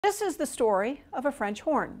This is the story of a French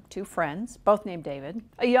horn. Two friends, both named David,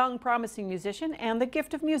 a young promising musician, and the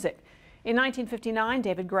gift of music. In 1959,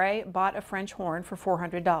 David Gray bought a French horn for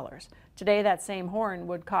 $400. Today, that same horn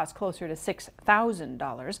would cost closer to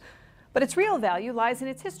 $6,000. But its real value lies in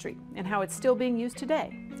its history and how it's still being used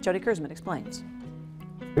today. Jody Kurzman explains.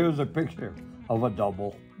 Here's a picture of a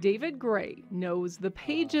double. David Gray knows the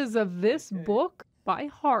pages of this book by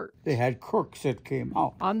heart. They had crooks that came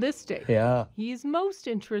out. On this day, he's most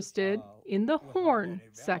interested in the horn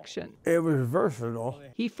section. It was versatile.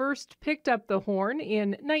 He first picked up the horn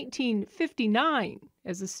in 1959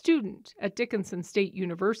 as a student at Dickinson State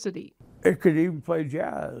University. It could even play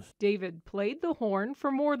jazz. David played the horn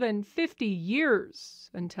for more than 50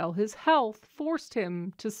 years until his health forced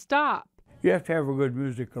him to stop. You have to have a good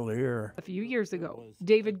musical ear. A few years ago,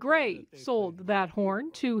 David Gray sold that horn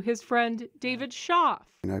to his friend David Schaff.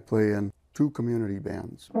 I play in 2 community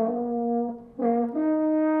bands.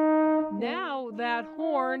 Now that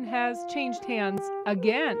horn has changed hands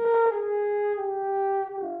again.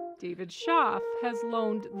 David Schaff has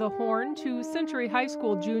loaned the horn to Century High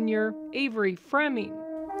School junior Avery Fremming.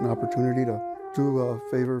 An opportunity to do a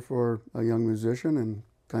favor for a young musician and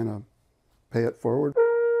kind of pay it forward.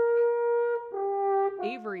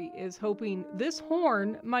 Avery is hoping this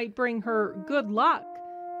horn might bring her good luck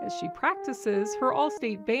as she practices her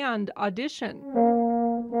all-state band audition.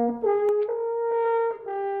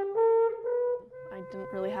 I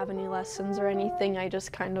didn't really have any lessons or anything. I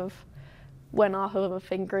just kind of went off of a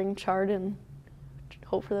fingering chart and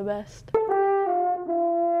hope for the best.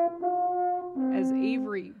 As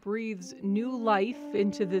Avery breathes new life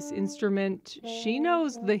into this instrument, she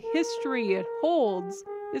knows the history it holds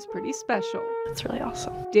is pretty special. It's really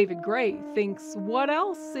awesome. David Gray thinks what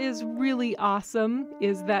else is really awesome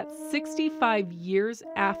is that 65 years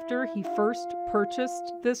after he first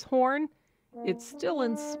purchased this horn, it's still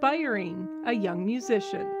inspiring a young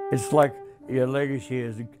musician. It's like your legacy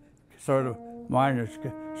is sort of, mine is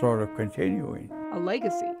sort of continuing. A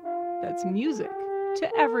legacy that's music to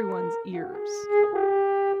everyone's ears.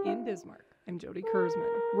 In Bismarck, I'm Jody Kurzman,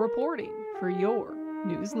 reporting for your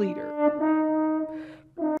news leader.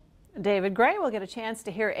 David Gray will get a chance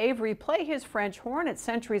to hear Avery play his French horn at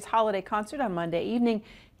Century's holiday concert on Monday evening.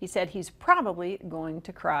 He said he's probably going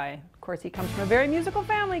to cry. Of course, he comes from a very musical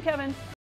family, Kevin.